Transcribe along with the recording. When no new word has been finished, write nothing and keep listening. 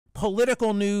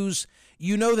political news,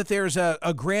 you know that there's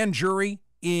a grand jury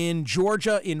in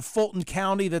Georgia, in Fulton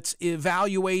County, that's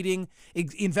investigating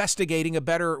a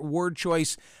better word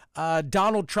choice,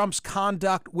 Donald Trump's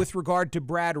conduct with regard to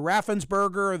Brad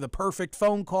Raffensperger, the perfect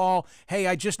phone call. Hey,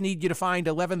 I just need you to find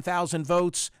 11,000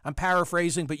 votes. I'm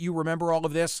paraphrasing, but you remember all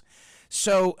of this.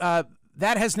 So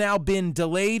that has now been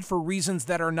delayed for reasons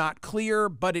that are not clear,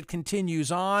 but it continues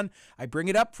on. I bring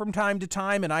it up from time to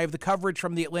time, and I have the coverage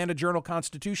from the Atlanta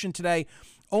Journal-Constitution today,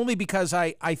 only because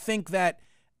I think that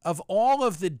of all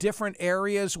of the different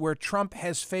areas where Trump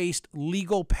has faced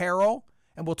legal peril,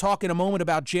 and we'll talk in a moment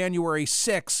about January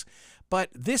 6th, but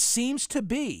this seems to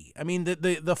be, I mean,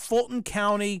 the Fulton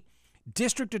County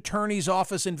District Attorney's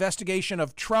Office investigation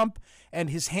of Trump and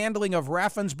his handling of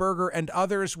Raffensperger and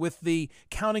others with the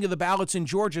counting of the ballots in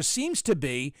Georgia seems to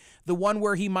be the one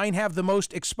where he might have the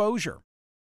most exposure.